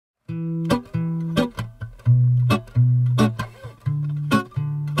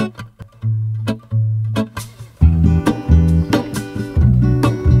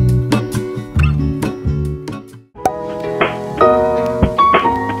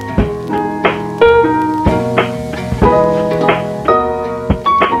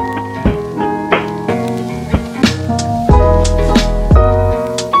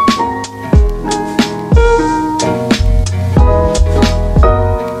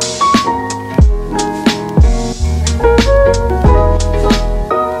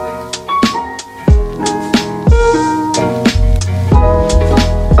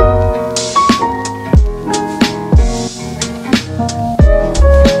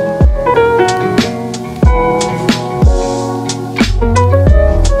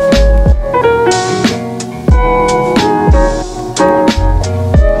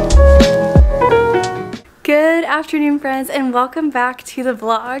and welcome back to the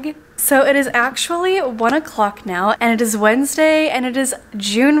vlog. So it is actually 1 o'clock now and it is Wednesday and it is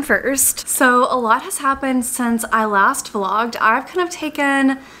June 1st. So a lot has happened since I last vlogged. I've kind of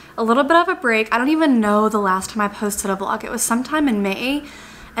taken a little bit of a break. I don't even know the last time I posted a vlog. It was sometime in May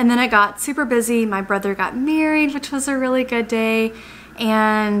and then it got super busy. My brother got married, which was a really good day,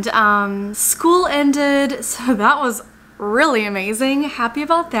 and school ended, so that was really amazing. Happy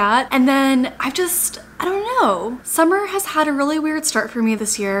about that. And then I don't know. Summer has had a really weird start for me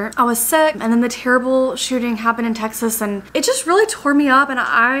this year. I was sick and then the terrible shooting happened in Texas and it just really tore me up and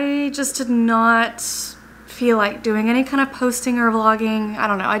I just did not feel like doing any kind of posting or vlogging. I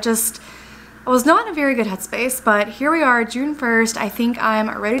don't know. I was not in a very good headspace, but here we are, June 1st. I think I'm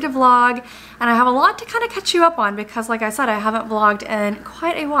ready to vlog and I have a lot to kind of catch you up on because like I said, I haven't vlogged in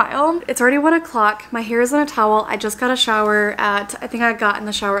quite a while. It's already 1 o'clock. My hair is in a towel. I just got a shower I think I got in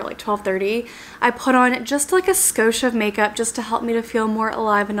the shower at like 12:30. I put on just like a skosh of makeup just to help me to feel more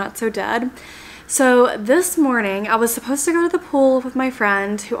alive and not so dead. So this morning, I was supposed to go to the pool with my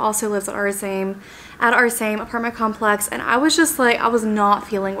friend who also lives at our same apartment complex, and I was just like, I was not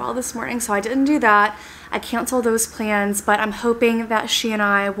feeling well this morning, so I didn't do that. I canceled those plans, but I'm hoping that she and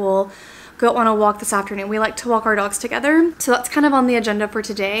I will go on a walk this afternoon. We like to walk our dogs together, so that's kind of on the agenda for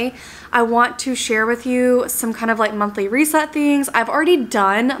today. I want to share with you some kind of like monthly reset things. I've already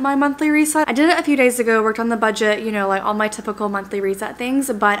done my monthly reset. I did it a few days ago, worked on the budget, you know, like all my typical monthly reset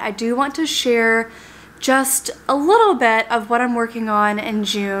things, but I do want to share just a little bit of what I'm working on in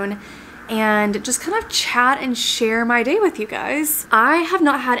June and just kind of chat and share my day with you guys. I have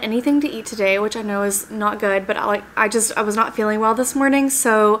not had anything to eat today, which I know is not good, but I was not feeling well this morning,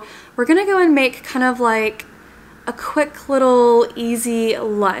 so we're gonna go and make kind of like a quick little easy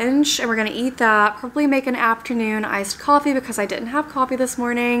lunch, and we're gonna eat that, probably make an afternoon iced coffee because I didn't have coffee this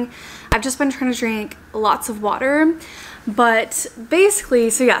morning. I've just been trying to drink lots of water, but basically,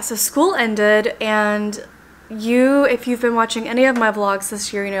 so yeah, so school ended, and if you've been watching any of my vlogs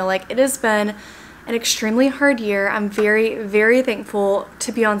this year, you know, like it has been an extremely hard year. I'm very, very thankful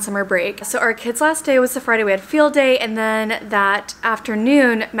to be on summer break. So our kids' last day was the Friday. We had field day, and then that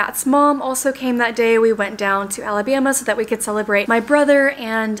afternoon, Matt's mom also came that day. We went down to Alabama so that we could celebrate my brother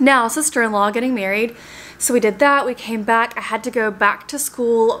and now sister-in-law getting married. So we did that, we came back. I had to go back to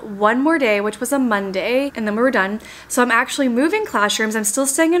school one more day, which was a Monday, and then we were done. So I'm actually moving classrooms. I'm still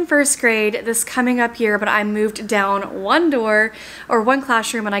staying in first grade this coming up year, but I moved down one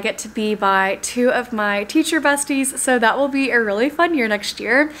classroom, and I get to be by two of my teacher besties. So that will be a really fun year next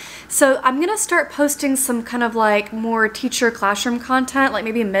year. So I'm gonna start posting some kind of like more teacher classroom content, like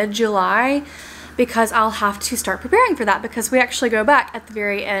maybe mid-July, because I'll have to start preparing for that because we actually go back at the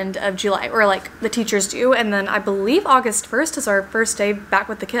very end of July, or like the teachers do, and then I believe August 1st is our first day back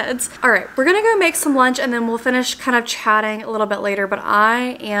with the kids. All right, we're gonna go make some lunch and then we'll finish kind of chatting a little bit later, but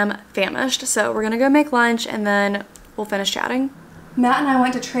I am famished, so we're gonna go make lunch and then we'll finish chatting. Matt and I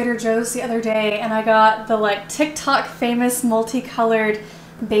went to Trader Joe's the other day and I got the like TikTok famous multicolored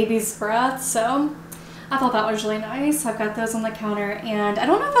baby's breath, so I thought that was really nice. I've got those on the counter, and I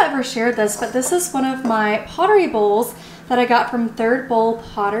don't know if I ever shared this, but this is one of my pottery bowls that I got from Third Bowl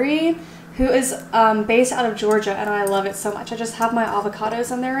Pottery, who is based out of Georgia, and I love it so much. I just have my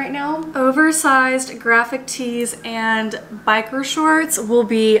avocados in there right now. Oversized graphic tees and biker shorts will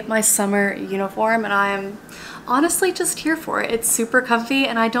be my summer uniform, and I am honestly just here for it. It's super comfy,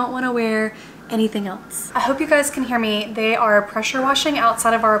 and I don't want to wear anything else. I hope you guys can hear me. They are pressure washing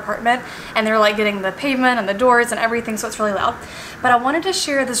outside of our apartment, and they're like getting the pavement and the doors and everything, so it's really loud. But I wanted to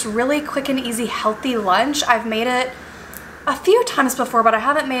share this really quick and easy healthy lunch. I've made it a few times before, but I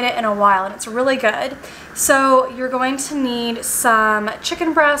haven't made it in a while, and it's really good. So you're going to need some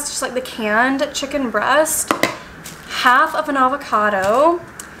chicken breast, just like the canned chicken breast, half of an avocado,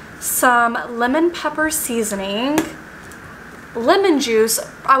 some lemon pepper seasoning, lemon juice.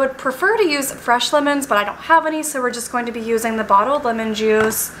 I would prefer to use fresh lemons, but I don't have any, so we're just going to be using the bottled lemon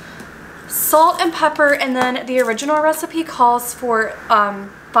juice, salt and pepper, and then the original recipe calls for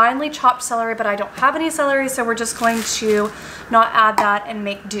finely chopped celery, but I don't have any celery, so we're just going to not add that and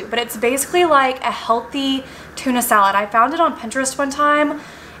make do. But it's basically like a healthy tuna salad. I found it on Pinterest one time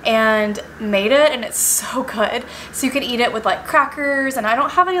and made it, and it's so good. So you could eat it with like crackers, and I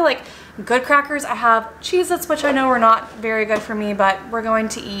don't have any like good crackers. I have Cheez-Its, which I know are not very good for me, but we're going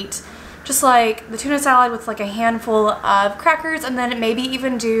to eat just like the tuna salad with like a handful of crackers, and then maybe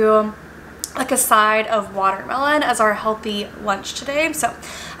even do like a side of watermelon as our healthy lunch today. So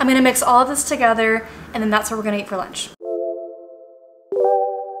I'm gonna mix all of this together, and then that's what we're gonna eat for lunch.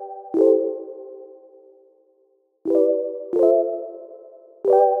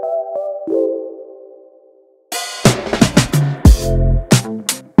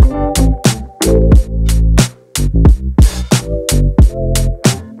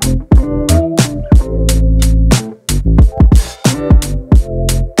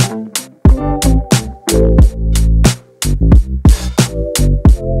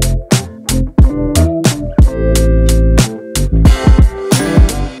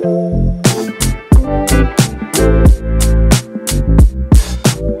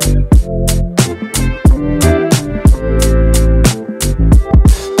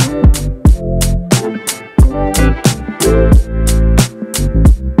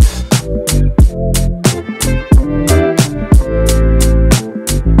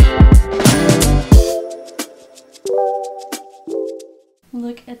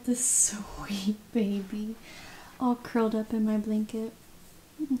 Look at this sweet baby, all curled up in my blanket.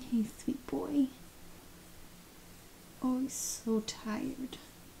 Hey, sweet boy. Oh, he's so tired.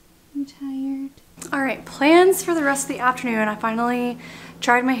 I'm tired. All right, plans for the rest of the afternoon. I finally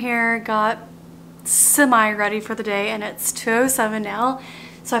dried my hair, got semi-ready for the day, and it's 2:07 now.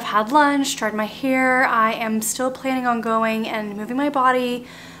 So I've had lunch, dried my hair. I am still planning on going and moving my body.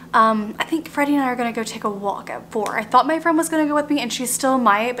 I think Freddie and I are gonna go take a walk at 4. I thought my friend was gonna go with me, and she still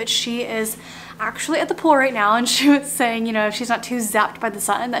might, but she is actually at the pool right now, and she was saying, you know, if she's not too zapped by the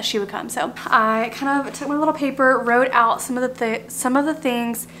sun, that she would come. So I kind of took my little paper, wrote out some of the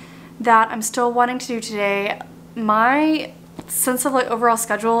things that I'm still wanting to do today. My sense of like overall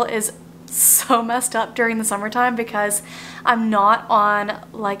schedule is so messed up during the summertime because I'm not on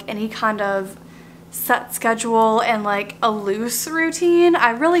like any kind of set schedule and like a loose routine. I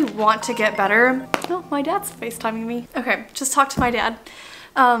really want to get better. Oh, my dad's FaceTiming me. Okay, just talk to my dad.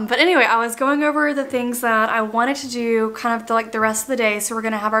 But anyway, I was going over the things that I wanted to do kind of like the rest of the day. So we're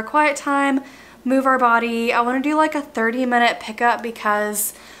gonna have our quiet time, move our body. I want to do like a 30-minute pickup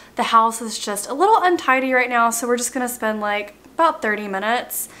because the house is just a little untidy right now. So we're just gonna spend like about 30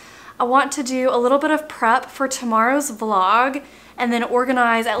 minutes. I want to do a little bit of prep for tomorrow's vlog and then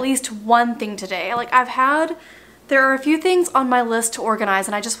organize at least one thing today. Like there are a few things on my list to organize,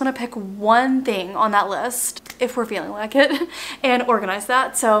 and I just want to pick one thing on that list if we're feeling like it and organize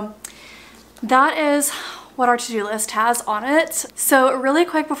that. So that is what our to-do list has on it. So really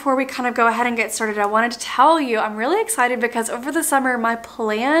quick before we kind of go ahead and get started, I wanted to tell you I'm really excited because over the summer my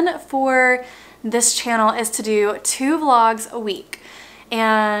plan for this channel is to do 2 vlogs a week.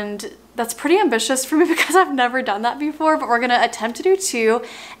 And that's pretty ambitious for me because I've never done that before, but we're gonna attempt to do 2.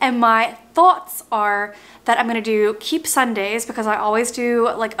 And my thoughts are that I'm gonna keep Sundays because I always do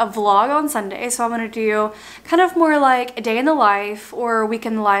like a vlog on Sunday. So I'm gonna do kind of more like a day in the life or week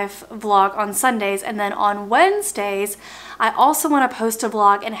in the life vlog on Sundays. And then on Wednesdays, I also wanna post a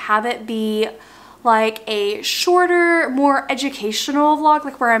vlog and have it be like a shorter, more educational vlog,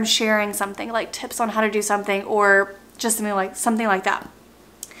 like where I'm sharing something like tips on how to do something or just something like that.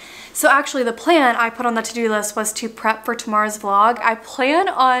 So actually the plan I put on the to-do list was to prep for tomorrow's vlog. I plan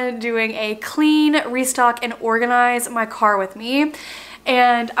on doing a clean, restock, and organize my car with me.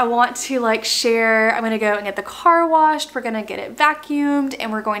 And I want to like share, I'm gonna go and get the car washed, we're gonna get it vacuumed,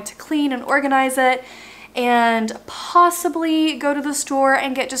 and we're going to clean and organize it and possibly go to the store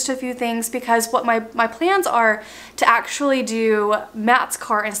and get just a few things because what my plans are to actually do Matt's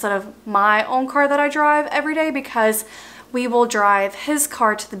car instead of my own car that I drive every day because we will drive his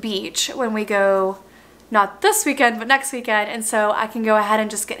car to the beach when we go, not this weekend, but next weekend. And so I can go ahead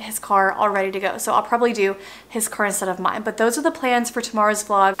and just get his car all ready to go. So I'll probably do his car instead of mine. But those are the plans for tomorrow's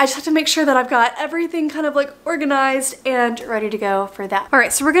vlog. I just have to make sure that I've got everything kind of like organized and ready to go for that. All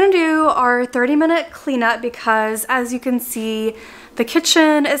right, so we're gonna do our 30-minute cleanup because as you can see, the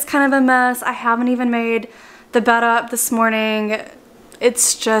kitchen is kind of a mess. I haven't even made the bed up this morning.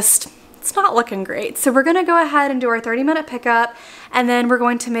 It's not looking great. So we're gonna go ahead and do our 30-minute pickup, and then we're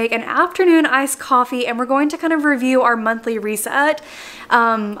going to make an afternoon iced coffee, and we're going to kind of review our monthly reset.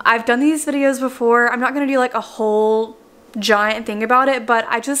 I've done these videos before. I'm not gonna do like a whole giant thing about it, but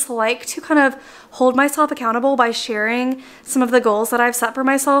I just like to kind of hold myself accountable by sharing some of the goals that I've set for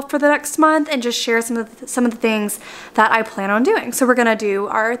myself for the next month and just share some of the things that I plan on doing. So we're gonna do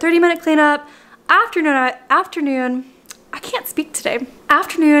our 30-minute cleanup, I can't speak today.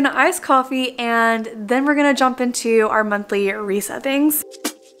 Afternoon iced coffee, and then we're gonna jump into our monthly reset things.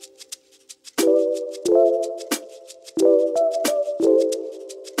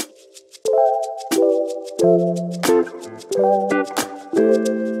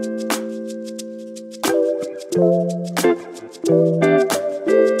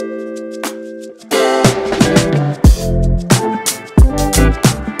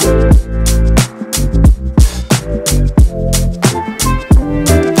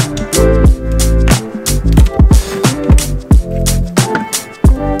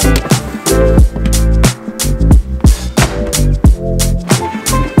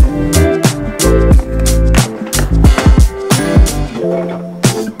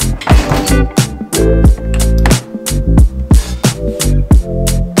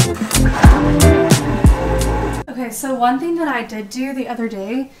 So one thing that I did do the other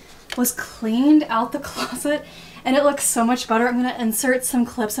day was cleaned out the closet, and it looks so much better. I'm gonna insert some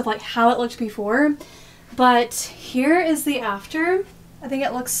clips of like how it looked before, but here is the after. I think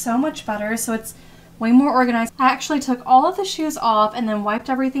it looks so much better, so it's way more organized. I actually took all of the shoes off and then wiped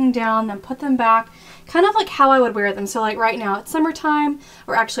everything down, then put them back, kind of like how I would wear them. So like right now it's summertime,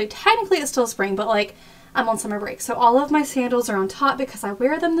 or actually technically it's still spring, but like I'm on summer break. So all of my sandals are on top because I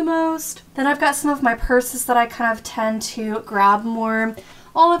wear them the most. Then I've got some of my purses that I kind of tend to grab more.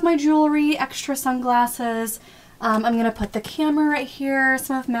 All of my jewelry, extra sunglasses. I'm going to put the camera right here,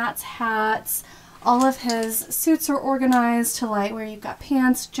 some of Matt's hats. All of his suits are organized to like where you've got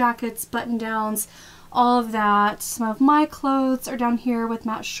pants, jackets, button downs, all of that. Some of my clothes are down here with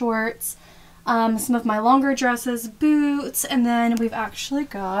Matt's shorts. Some of my longer dresses, boots, and then we've actually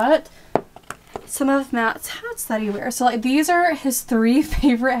got some of Matt's hats that he wears. So like these are his 3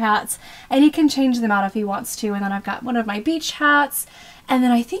 favorite hats, and he can change them out if he wants to. And then I've got one of my beach hats, and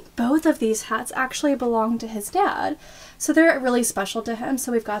then I think both of these hats actually belong to his dad. So they're really special to him.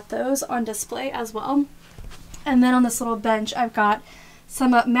 So we've got those on display as well. And then on this little bench, I've got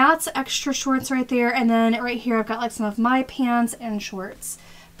some of Matt's extra shorts right there, and then right here I've got like some of my pants and shorts.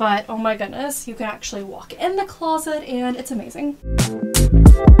 But oh my goodness, you can actually walk in the closet and it's amazing.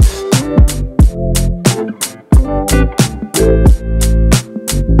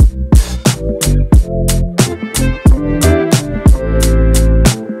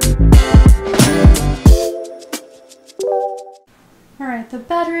 Alright, the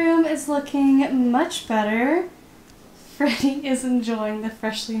bedroom is looking much better. Freddie is enjoying the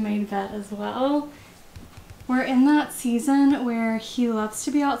freshly made bed as well. We're in that season where he loves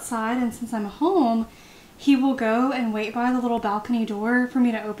to be outside, and since I'm home, he will go and wait by the little balcony door for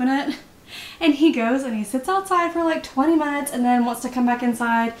me to open it. And he goes and he sits outside for like 20 minutes and then wants to come back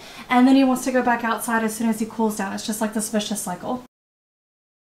inside, and then he wants to go back outside as soon as he cools down. It's just like this vicious cycle.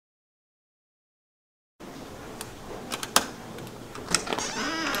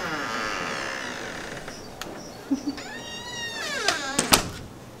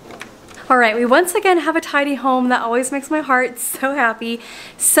 Alright, we once again have a tidy home. That always makes my heart so happy.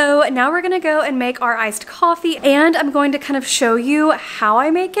 So now we're gonna go and make our iced coffee, and I'm going to kind of show you how I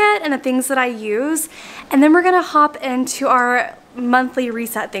make it and the things that I use, and then we're gonna hop into our monthly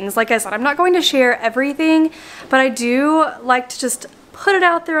reset things. Like I said, I'm not going to share everything, but I do like to just put it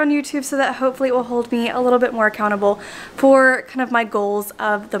out there on YouTube so that hopefully it will hold me a little bit more accountable for kind of my goals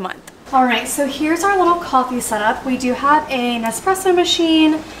of the month. Alright, so here's our little coffee setup. We do have an espresso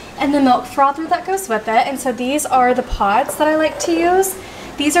machine and the milk frother that goes with it. And so these are the pods that I like to use.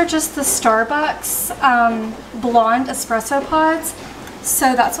 These are just the Starbucks blonde espresso pods.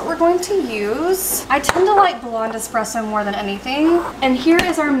 So that's what we're going to use. I tend to like blonde espresso more than anything. And here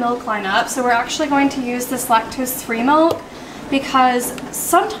is our milk lineup. So we're actually going to use this lactose-free milk because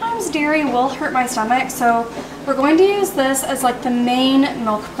sometimes dairy will hurt my stomach. So we're going to use this as like the main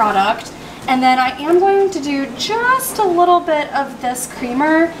milk product. And then I am going to do just a little bit of this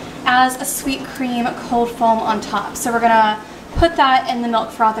creamer as a sweet cream cold foam on top. So we're gonna put that in the milk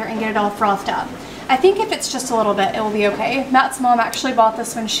frother and get it all frothed up. I think if it's just a little bit, it will be okay. Matt's mom actually bought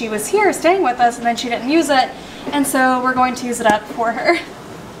this when she was here staying with us, and then she didn't use it. And so we're going to use it up for her.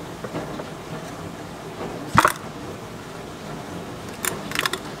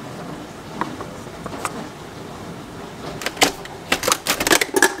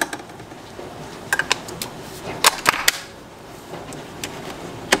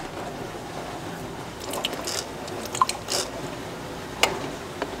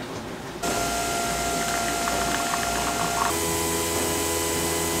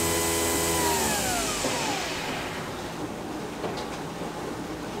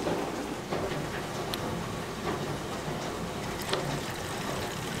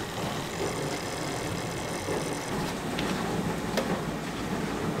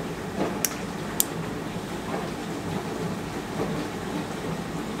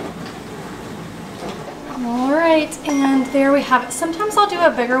 Alright, and there we have it. Sometimes I'll do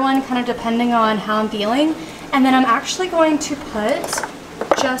a bigger one kind of depending on how I'm feeling. And then I'm actually going to put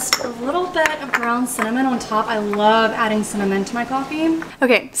just a little bit of ground cinnamon on top. I love adding cinnamon to my coffee.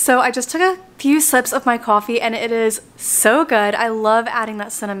 Okay, so I just took a few sips of my coffee and it is so good. I love adding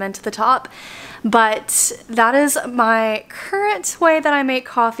that cinnamon to the top. But that is my current way that I make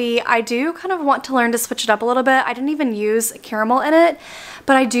coffee. I do kind of want to learn to switch it up a little bit. I didn't even use caramel in it,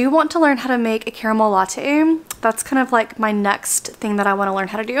 but I do want to learn how to make a caramel latte. That's kind of like my next thing that I want to learn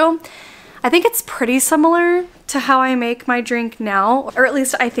how to do. I think it's pretty similar to how I make my drink now, or at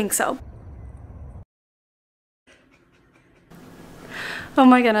least I think so. Oh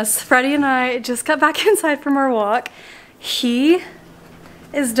my goodness, Freddie and I just got back inside from our walk. He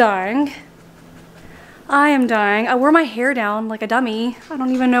is dying. I am dying. I wore my hair down like a dummy. I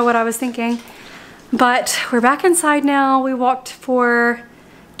don't even know what I was thinking. But we're back inside now. We walked for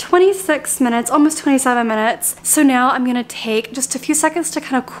 26 minutes, almost 27 minutes. So now I'm gonna take just a few seconds to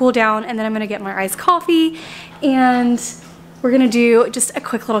kind of cool down, and then I'm gonna get my iced coffee and we're gonna do just a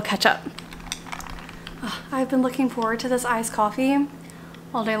quick little catch up. I've been looking forward to this iced coffee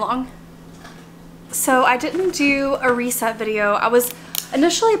all day long. So I didn't do a reset video. I was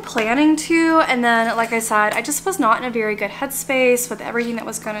initially planning to, and then like I said, I just was not in a very good headspace with everything that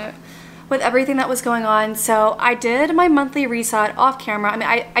was going on. So I did my monthly reset off camera. I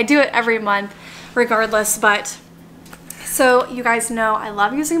mean, I do it every month regardless, but so you guys know I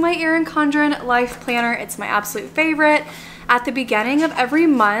love using my Erin Condren Life Planner. It's my absolute favorite. At the beginning of every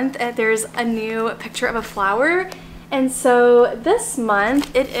month, there's a new picture of a flower. And so this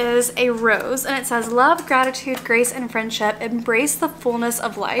month it is a rose, and it says love, gratitude, grace, and friendship, embrace the fullness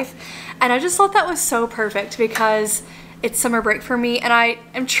of life. And I just thought that was so perfect because it's summer break for me and I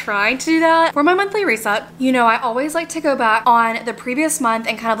am trying to do that for my monthly reset. You know, I always like to go back on the previous month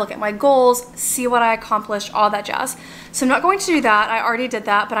and kind of look at my goals, see what I accomplished, all that jazz. So I'm not going to do that. I already did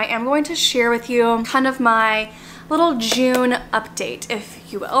that, but I am going to share with you kind of my little June update,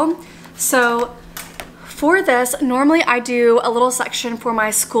 if you will. So for this, normally I do a little section for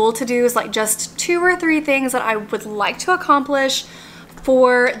my school to-dos, like just 2 or 3 things that I would like to accomplish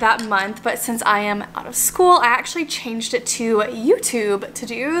for that month. But since I am out of school, I actually changed it to YouTube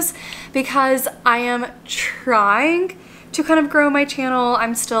to-dos because I am trying to kind of grow my channel.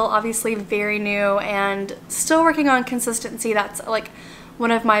 I'm still obviously very new and still working on consistency. That's like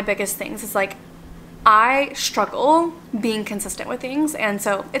one of my biggest things. It's like I struggle being consistent with things, and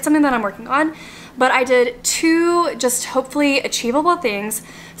so it's something that I'm working on. But I did 2 just hopefully achievable things.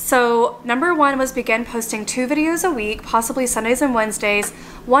 So number 1 was begin posting 2 videos a week, possibly Sundays and Wednesdays,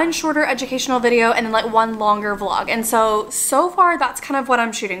 1 shorter educational video, and then like 1 longer vlog. And so far that's kind of what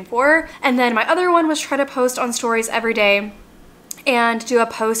I'm shooting for. And then my other one was try to post on stories every day and do a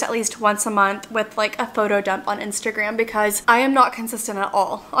post at least once a month with like a photo dump on Instagram, because I am not consistent at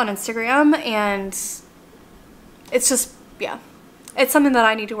all on Instagram, and it's just, yeah, it's something that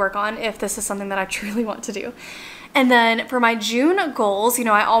I need to work on if this is something that I truly want to do. And then for my June goals, you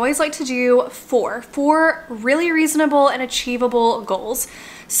know, I always like to do 4 really reasonable and achievable goals.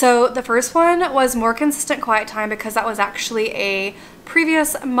 So the first one was more consistent quiet time, because that was actually a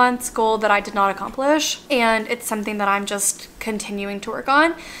previous month's goal that I did not accomplish, and it's something that I'm just continuing to work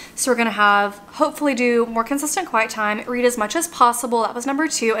on. So we're gonna have, hopefully do more consistent quiet time, read as much as possible. That was number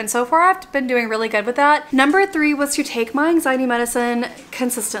 2, and so far I've been doing really good with that. Number 3 was to take my anxiety medicine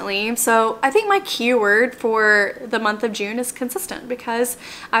consistently. So I think my keyword for the month of June is consistent, because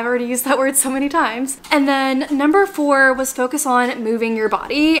I've already used that word so many times. And then number 4 was focus on moving your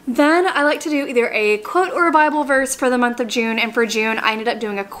body. Then I like to do either a quote or a Bible verse for the month of June, and for June I ended up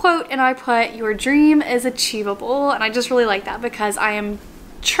doing a quote and I put, your dream is achievable. And I just really like that because I am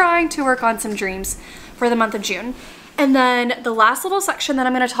trying to work on some dreams for the month of June. And then the last little section that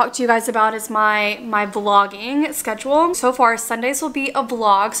I'm going to talk to you guys about is my vlogging schedule. So far, Sundays will be a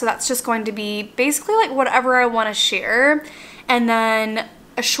vlog, so that's just going to be basically like whatever I want to share, and then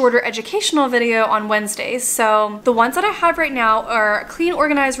a shorter educational video on Wednesdays. So the ones that I have right now are clean,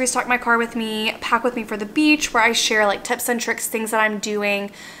 organize, restock my car with me, pack with me for the beach, where I share like tips and tricks, things that I'm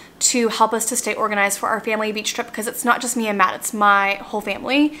doing to help us to stay organized for our family beach trip, because it's not just me and Matt, it's my whole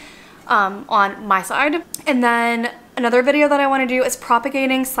family on my side. And then another video that I want to do is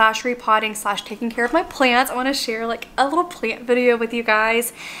propagating / repotting / taking care of my plants. I want to share like a little plant video with you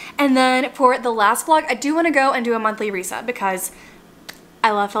guys. And then for the last vlog, I do want to go and do a monthly reset, because I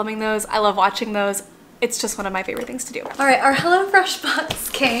love filming those. I love watching those. It's just one of my favorite things to do. All right, our HelloFresh box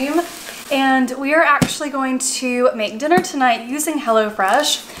came, and we are actually going to make dinner tonight using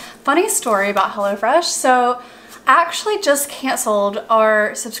HelloFresh. Funny story about HelloFresh. So I actually just canceled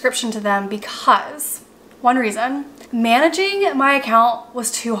our subscription to them because, one reason, managing my account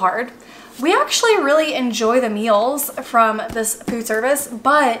was too hard. We actually really enjoy the meals from this food service,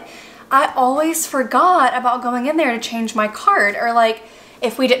 but I always forgot about going in there to change my card, or like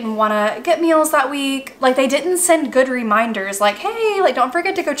if we didn't want to get meals that week, like they didn't send good reminders like, hey, like don't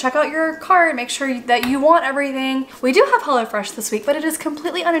forget to go check out your card, make sure that you want everything. We do have HelloFresh this week, but it is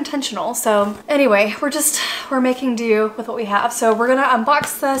completely unintentional. So anyway, we're making do with what we have. So we're gonna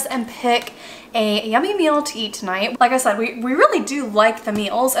unbox this and pick a yummy meal to eat tonight. Like I said, we really do like the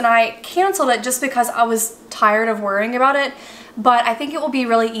meals, and I canceled it just because I was tired of worrying about it. But I think it will be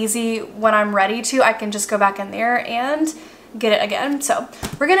really easy when I'm ready to. I can just go back in there and get it again. So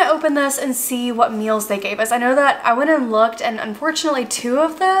we're gonna open this and see what meals they gave us. I know that I went and looked, and unfortunately 2 or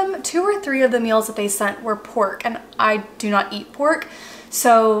 3 of the meals that they sent were pork, and I do not eat pork.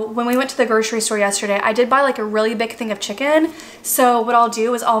 So when we went to the grocery store yesterday, I did buy like a really big thing of chicken. So what I'll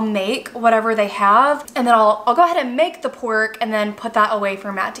do is I'll make whatever they have, and then I'll go ahead and make the pork and then put that away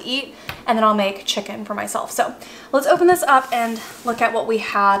for Matt to eat, and then I'll make chicken for myself. So let's open this up and look at what we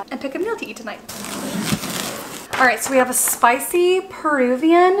had and pick a meal to eat tonight. All right, so we have a spicy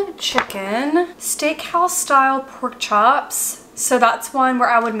Peruvian chicken, steakhouse style pork chops. So that's one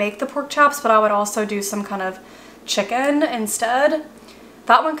where I would make the pork chops, but I would also do some kind of chicken instead.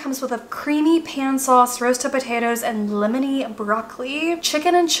 That one comes with a creamy pan sauce, roasted potatoes, and lemony broccoli.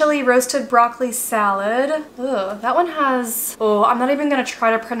 Chicken and chili roasted broccoli salad. Ugh, that one has, oh, I'm not even gonna try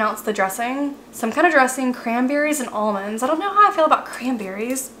to pronounce the dressing. Some kind of dressing, cranberries and almonds. I don't know how I feel about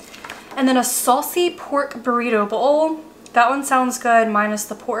cranberries. And then a saucy pork burrito bowl. That one sounds good minus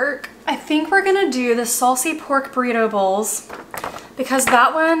the pork. I think we're gonna do the saucy pork burrito bowls because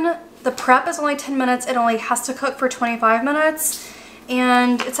that one, the prep is only 10 minutes. It only has to cook for 25 minutes.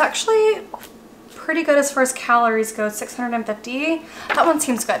 And it's actually pretty good as far as calories go, 650. That one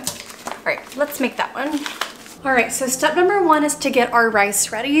seems good. All right, let's make that one. All right, so step number one is to get our rice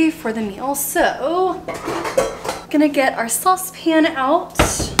ready for the meal. So, gonna get our saucepan out.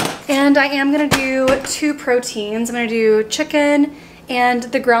 And I am gonna do 2 proteins. I'm gonna do chicken and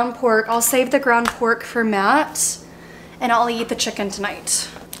the ground pork. I'll save the ground pork for Matt and I'll eat the chicken tonight.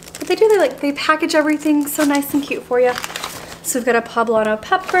 But they package everything so nice and cute for you. So we've got a poblano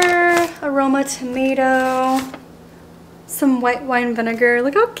pepper, aroma tomato, some white wine vinegar.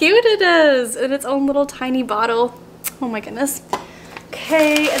 Look how cute it is in its own little tiny bottle. Oh my goodness.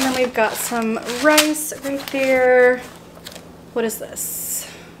 Okay, and then we've got some rice right there. What is this?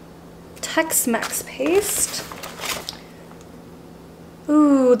 Tex-Mex paste.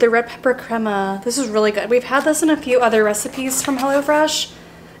 Ooh, the red pepper crema. This is really good. We've had this in a few other recipes from HelloFresh.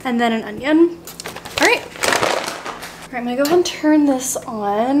 And then an onion. All right. All right, I'm gonna go ahead and turn this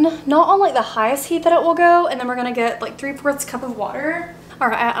on. Not on like the highest heat that it will go, and then we're gonna get like 3/4 cup of water. All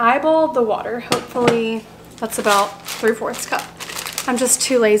right, I eyeballed the water. Hopefully that's about 3/4 cup. I'm just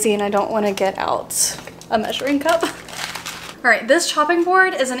too lazy and I don't wanna get out a measuring cup. All right, this chopping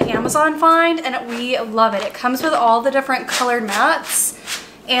board is an Amazon find and we love it. It comes with all the different colored mats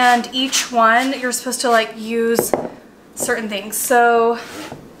and each one you're supposed to like use certain things. So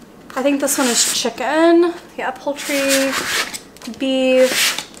I think this one is chicken. Yeah, poultry,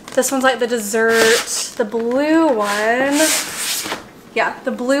 beef. This one's like the dessert. The blue one, yeah,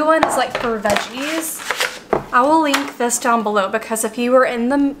 the blue one is like for veggies. I will link this down below because if you were in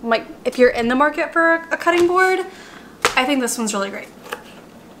the if you're in the market for a cutting board, I think this one's really great.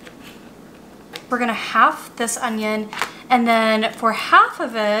 We're gonna half this onion and then for half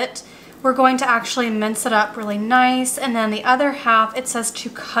of it, we're going to actually mince it up really nice. And then the other half, it says to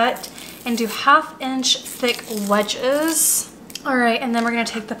cut and do 1/2 inch thick wedges. All right, and then we're gonna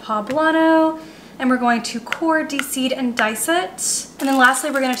take the poblano and we're going to core, de-seed, and dice it. And then lastly,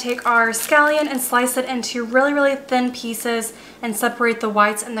 we're gonna take our scallion and slice it into really, really thin pieces and separate the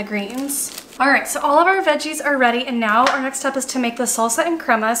whites and the greens. All right, so all of our veggies are ready, and now our next step is to make the salsa and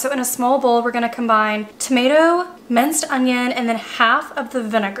crema. So in a small bowl, we're gonna combine tomato, minced onion, and then 1/2 of the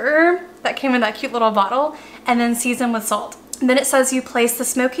vinegar that came in that cute little bottle, and then season with salt. And then it says you place the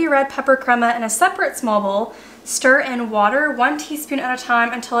smoky red pepper crema in a separate small bowl, stir in water 1 teaspoon at a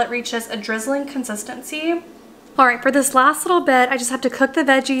time until it reaches a drizzling consistency. All right, for this last little bit, I just have to cook the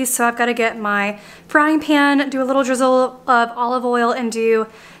veggies. So I've got to get my frying pan, do a little drizzle of olive oil, and do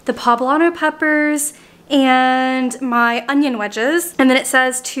the poblano peppers and my onion wedges. And then it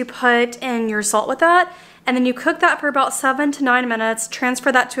says to put in your salt with that. And then you cook that for about 7 to 9 minutes,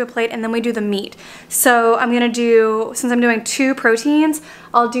 transfer that to a plate, and then we do the meat. So I'm gonna do, since I'm doing 2 proteins,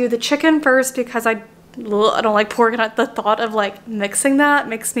 I'll do the chicken first because I don't like pork, and the thought of like mixing that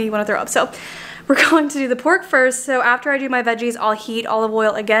makes me want to throw up. So we're going to do the pork first. So after I do my veggies, I'll heat olive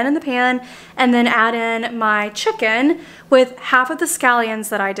oil again in the pan and then add in my chicken with 1/2 of the scallions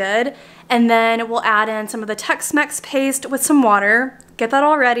that I did. And then we'll add in some of the Tex-Mex paste with some water. Get that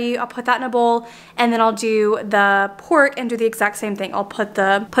all ready. I'll put that in a bowl, and then I'll do the pork and do the exact same thing. I'll put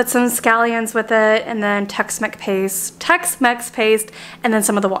some scallions with it, and then Tex-Mex paste, and then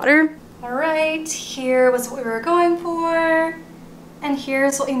some of the water. All right, here was what we were going for, and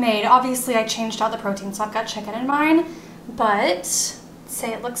here's what we made. Obviously, I changed out the protein, so I've got chicken in mine, but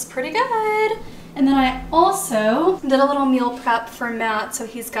say it looks pretty good. And then I also did a little meal prep for Matt, so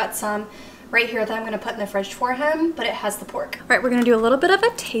he's got some right here that I'm gonna put in the fridge for him, but it has the pork. All right, we're gonna do a little bit of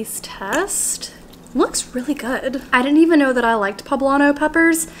a taste test. It looks really good. I didn't even know that I liked poblano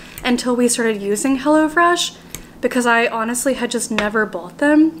peppers until we started using HelloFresh, because I honestly had just never bought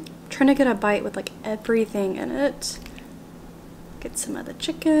them. I'm trying to get a bite with like everything in it. Get some of the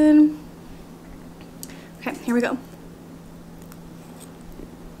chicken. Okay, here we go.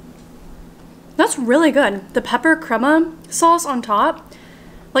 That's really good. The pepper crema sauce on top,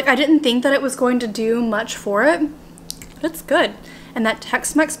 like I didn't think that it was going to do much for it, but it's good. And that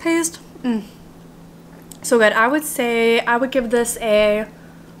Tex-Mex paste, So good. I would say I would give this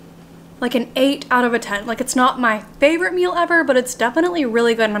like an 8 out of a 10. Like, it's not my favorite meal ever, but it's definitely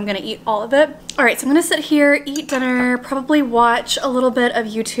really good and I'm gonna eat all of it. All right, so I'm gonna sit here, eat dinner, probably watch a little bit of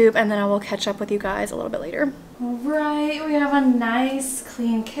YouTube, and then I will catch up with you guys a little bit later. All right, we have a nice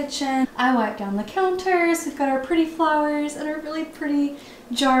clean kitchen. I wiped down the counters. We've got our pretty flowers and a really pretty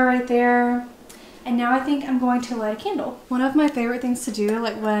jar right there. And now I think I'm going to light a candle. One of my favorite things to do,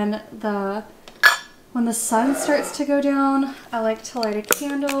 like when the sun starts to go down, I like to light a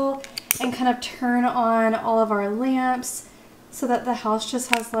candle and kind of turn on all of our lamps so that the house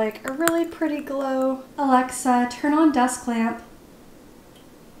just has like a really pretty glow. Alexa, turn on desk lamp.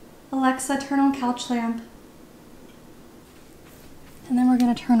 Alexa, turn on couch lamp. And then we're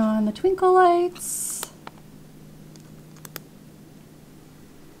gonna turn on the twinkle lights.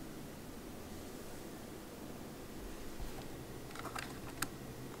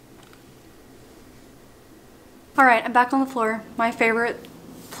 All right, I'm back on the floor. My favorite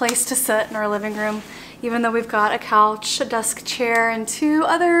place to sit in our living room, even though we've got a couch, a desk chair, and 2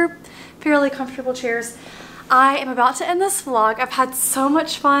 other fairly comfortable chairs. I am about to end this vlog. I've had so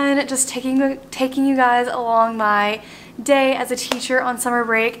much fun just taking you guys along my day as a teacher on summer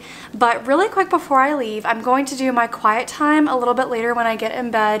break. But really quick before I leave, I'm going to do my quiet time a little bit later when I get in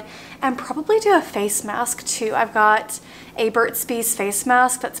bed and probably do a face mask too. I've got a Burt's Bees face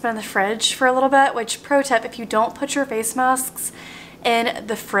mask that's been in the fridge for a little bit, which pro tip, if you don't put your face masks in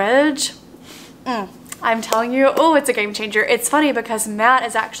the fridge, I'm telling you, oh, it's a game changer. It's funny because Matt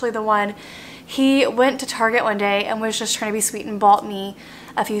is actually the one, he went to Target one day and was just trying to be sweet and bought me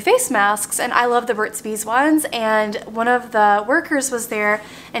a few face masks, and I love the Burt's Bees ones, and one of the workers was there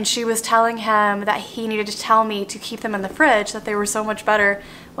and she was telling him that he needed to tell me to keep them in the fridge, that they were so much better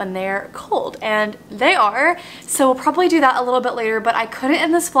when they're cold, and they are. So we'll probably do that a little bit later, but I couldn't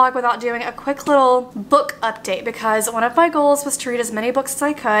end this vlog without doing a quick little book update because one of my goals was to read as many books as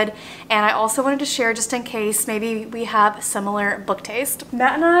I could, and I also wanted to share just in case maybe we have similar book taste.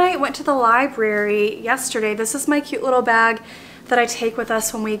 Matt and I went to the library yesterday. This is my cute little bag that I take with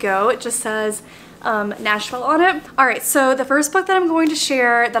us when we go. It just says Nashville on it. All right, so the first book that I'm going to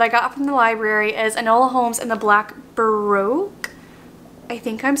share that I got from the library is Enola Holmes and the Black Baroque. I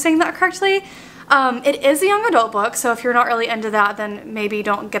think I'm saying that correctly. It is a young adult book, so if you're not really into that, then maybe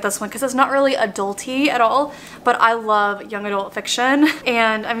don't get this one because it's not really adulty at all, but I love young adult fiction.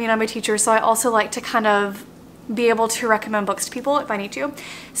 And I mean, I'm a teacher, so I also like to kind of be able to recommend books to people if I need to.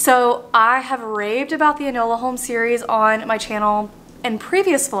 So I have raved about the Enola Holmes series on my channel in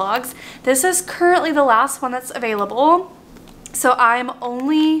previous vlogs. This is currently the last one that's available. So I'm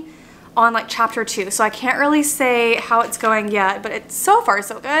only on like chapter 2, so I can't really say how it's going yet, but it's so far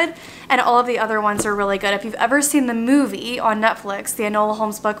so good, and all of the other ones are really good. If you've ever seen the movie on Netflix, the Enola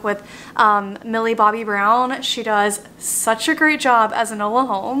Holmes book with Millie Bobby Brown, she does such a great job as Enola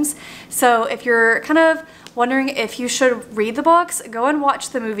Holmes. So if you're kind of wondering if you should read the books, go and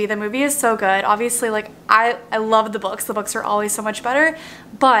watch the movie. The movie is so good. Obviously, like I love the books. The books are always so much better,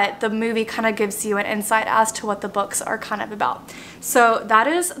 but the movie kind of gives you an insight as to what the books are kind of about. So that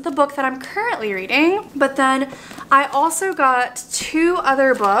is the book that I'm currently reading. But then I also got 2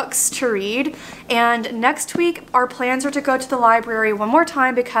 other books to read, and next week our plans are to go to the library one more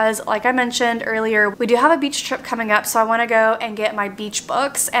time because, like I mentioned earlier, we do have a beach trip coming up, so I want to go and get my beach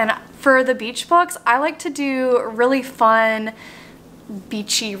books. And for the beach books, I like to do really fun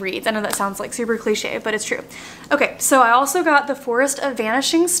beachy reads. I know that sounds like super cliche, but it's true. Okay, so I also got The Forest of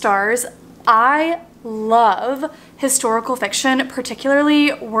Vanishing Stars. I love historical fiction,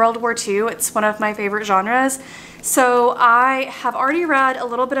 particularly World War II. It's one of my favorite genres. So I have already read a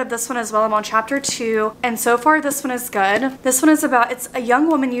little bit of this one as well. I'm on chapter 2, and so far this one is good. This one is about, it's a young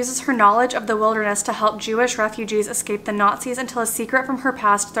woman uses her knowledge of the wilderness to help Jewish refugees escape the Nazis until a secret from her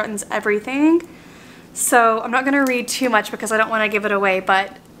past threatens everything. So I'm not going to read too much because I don't want to give it away,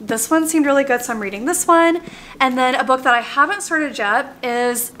 but this one seemed really good, so I'm reading this one. And then a book that I haven't started yet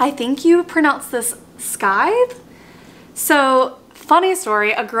is, I think you pronounce this Scythe? So funny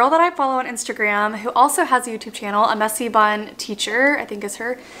story, a girl that I follow on Instagram who also has a YouTube channel, a Messy Bun Teacher, I think is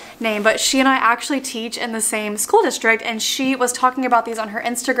her name, but she and I actually teach in the same school district, and she was talking about these on her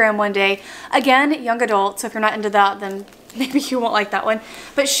Instagram one day. Again, young adult, so if you're not into that, then maybe you won't like that one.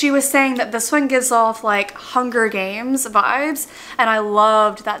 But she was saying that this one gives off like Hunger Games vibes, and I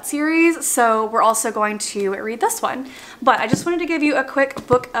loved that series, so we're also going to read this one. But I just wanted to give you a quick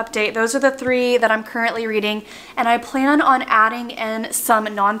book update. Those are the 3 that I'm currently reading, and I plan on adding in some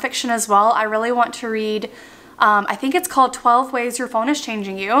nonfiction as well. I really want to read, I think it's called 12 Ways Your Phone is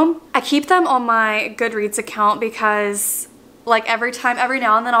Changing You. I keep them on my Goodreads account because like every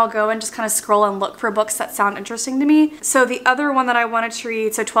now and then I'll go and just kind of scroll and look for books that sound interesting to me. So the other one that I wanted to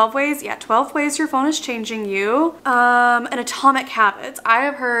read, so 12 Ways, yeah, 12 Ways Your Phone is Changing You, and Atomic Habits. I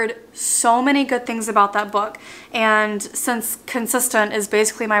have heard so many good things about that book, and since consistent is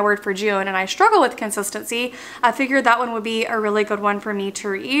basically my word for June and I struggle with consistency, I figured that one would be a really good one for me to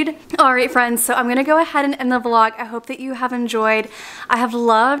read. All right, friends, so I'm gonna go ahead and end the vlog. I hope that you have enjoyed. I have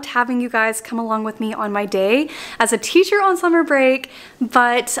loved having you guys come along with me on my day as a teacher on summer break,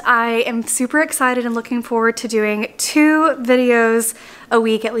 but I am super excited and looking forward to doing 2 videos a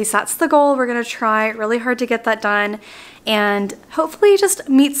week. At least that's the goal. We're gonna try really hard to get that done and hopefully just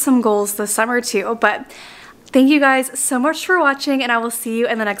meet some goals this summer too. But thank you guys so much for watching, and I will see you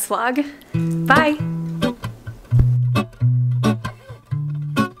in the next vlog. Bye!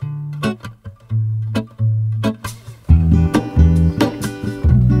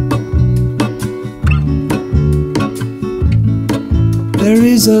 There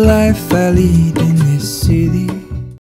is a life I lead